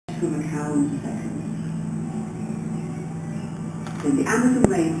from a cow in seconds. In the Amazon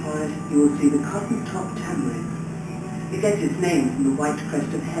rainforest, you will see the cotton-top tamarin. It gets its name from the white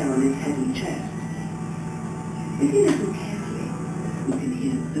crest of hair on its head and chest. If you listen carefully, you can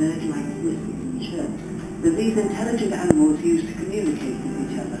hear bird-like whistles and chirps that these intelligent animals use to communicate with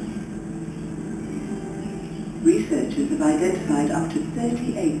each other. Researchers have identified up to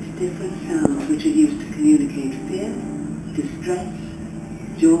 38 different sounds which are used to communicate fear, distress,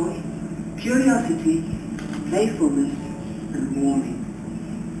 joy, curiosity, playfulness, and warning.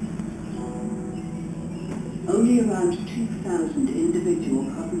 Only around 2,000 individual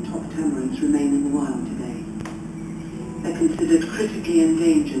cotton-top tamarins remain in the wild today. They're considered critically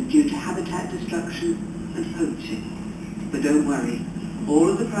endangered due to habitat destruction and poaching. But don't worry, all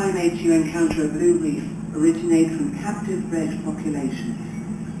of the primates you encounter at Blue Reef originate from captive bred populations.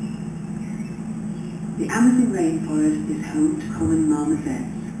 The Amazon rainforest is home to common marmosets.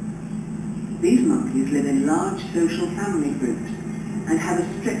 These monkeys live in large social family groups and have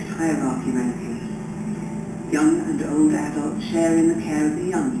a strict hierarchy ranking. Young and old adults share in the care of the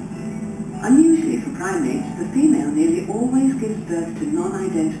young. Unusually for primates, the female nearly always gives birth to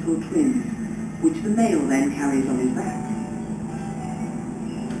non-identical twins, which the male then carries on his back.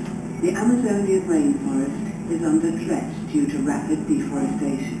 The Amazonian rainforest is under threat due to rapid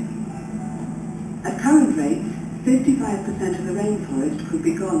deforestation. At current rates, 55% of the rainforest could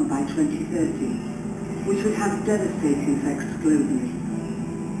be gone by 2030, which would have devastating effects globally.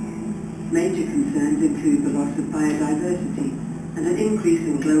 Major concerns include the loss of biodiversity and an increase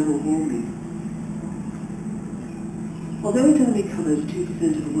in global warming. Although it only covers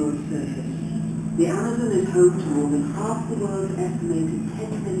 2% of the world's surface, the Amazon is home to more than half the world's estimated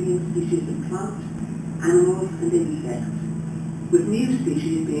 10 million species of plants, animals and insects, with new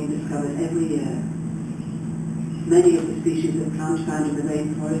species being discovered every year. Many of the species of plants found in the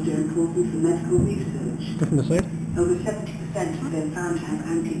rainforest are important for medical research. Go from the side. Over 70% have been found to have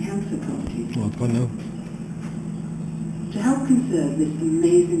anti-cancer properties. Well, it's gone now. To help conserve this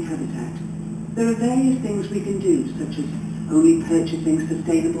amazing habitat, there are various things we can do, such as only purchasing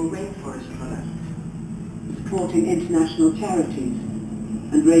sustainable rainforest products, supporting international charities,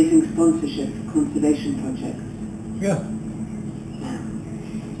 and raising sponsorship for conservation projects. Yeah.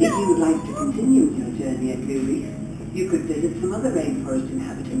 Now, if you would like to continue with your journey at Blue Reef, you could visit some other rainforest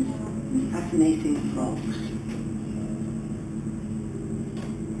inhabitants and fascinating frogs.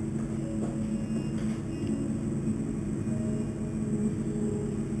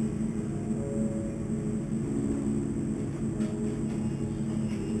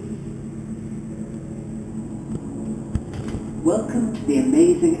 Welcome to the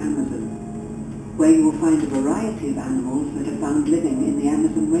amazing Amazon, where you will find a variety of animals that are found living in the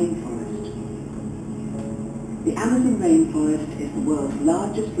Amazon rainforest. The Amazon rainforest is the world's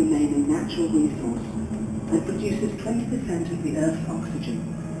largest remaining natural resource and produces 20% of the Earth's oxygen.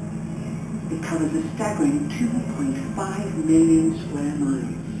 It covers a staggering 2.5 million square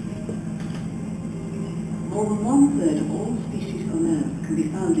miles. More than one-third of all species on Earth can be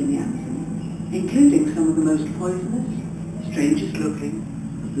found in the Amazon, including some of the most poisonous, strangest looking,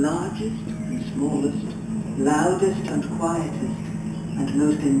 largest and smallest, loudest and quietest, and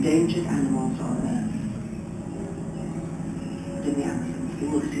most endangered animals on Earth. In the Amazon, you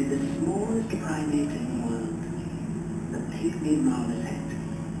will see the smallest primate in the world, the pygmy marmoset.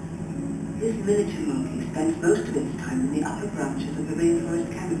 This miniature monkey spends most of its time in the upper branches of the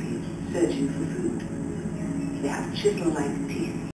rainforest canopy, searching for food. They have chisel-like teeth